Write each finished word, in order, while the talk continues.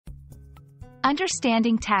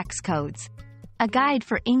Understanding Tax Codes. A guide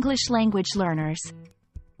for English language learners.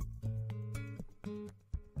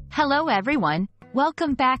 Hello everyone,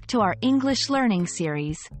 welcome back to our English learning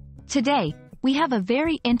series. Today, we have a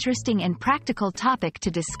very interesting and practical topic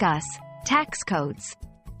to discuss: tax codes.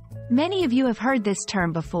 Many of you have heard this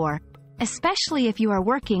term before, especially if you are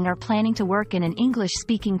working or planning to work in an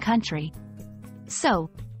English-speaking country.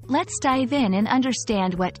 So, let's dive in and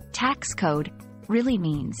understand what tax code really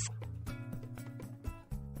means.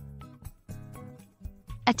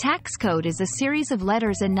 A tax code is a series of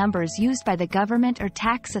letters and numbers used by the government or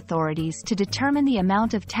tax authorities to determine the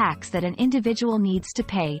amount of tax that an individual needs to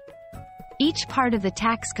pay. Each part of the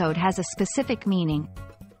tax code has a specific meaning,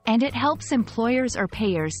 and it helps employers or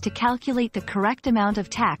payers to calculate the correct amount of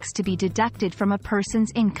tax to be deducted from a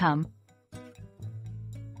person's income.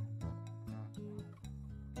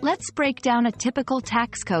 Let's break down a typical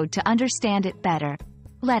tax code to understand it better.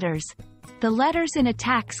 Letters. The letters in a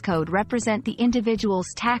tax code represent the individual's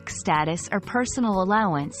tax status or personal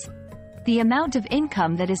allowance, the amount of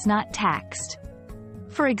income that is not taxed.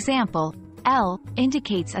 For example, L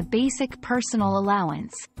indicates a basic personal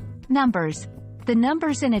allowance. Numbers. The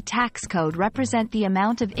numbers in a tax code represent the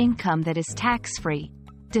amount of income that is tax-free,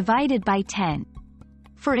 divided by 10.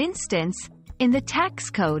 For instance, in the tax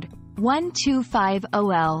code,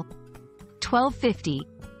 1250L 1250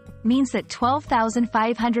 means that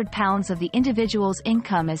 £12,500 of the individual's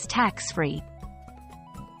income is tax-free.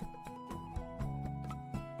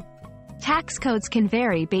 Tax codes can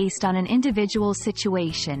vary based on an individual's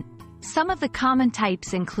situation. Some of the common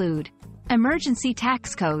types include emergency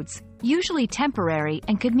tax codes, usually temporary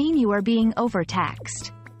and could mean you are being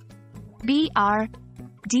overtaxed. BR,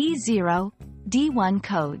 D0, D1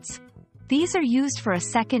 codes. These are used for a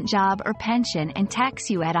second job or pension and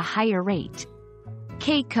tax you at a higher rate.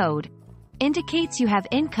 K code indicates you have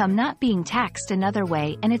income not being taxed another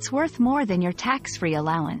way and it's worth more than your tax-free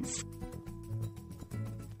allowance.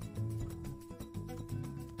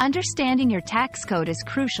 Understanding your tax code is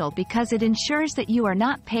crucial because it ensures that you are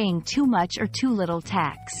not paying too much or too little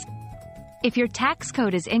tax. If your tax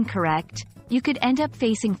code is incorrect, you could end up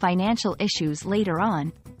facing financial issues later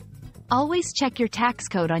on. Always check your tax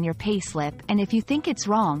code on your payslip, and if you think it's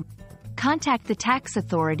wrong, contact the tax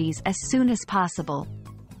authorities as soon as possible.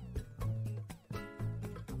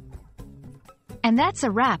 And that's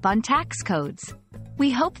a wrap on tax codes.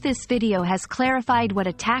 We hope this video has clarified what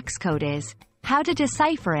a tax code is, how to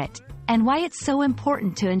decipher it, and why it's so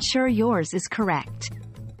important to ensure yours is correct.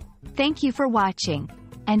 Thank you for watching,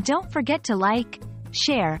 and don't forget to like,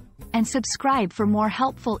 share, and subscribe for more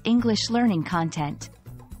helpful English learning content.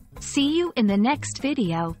 See you in the next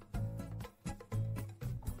video.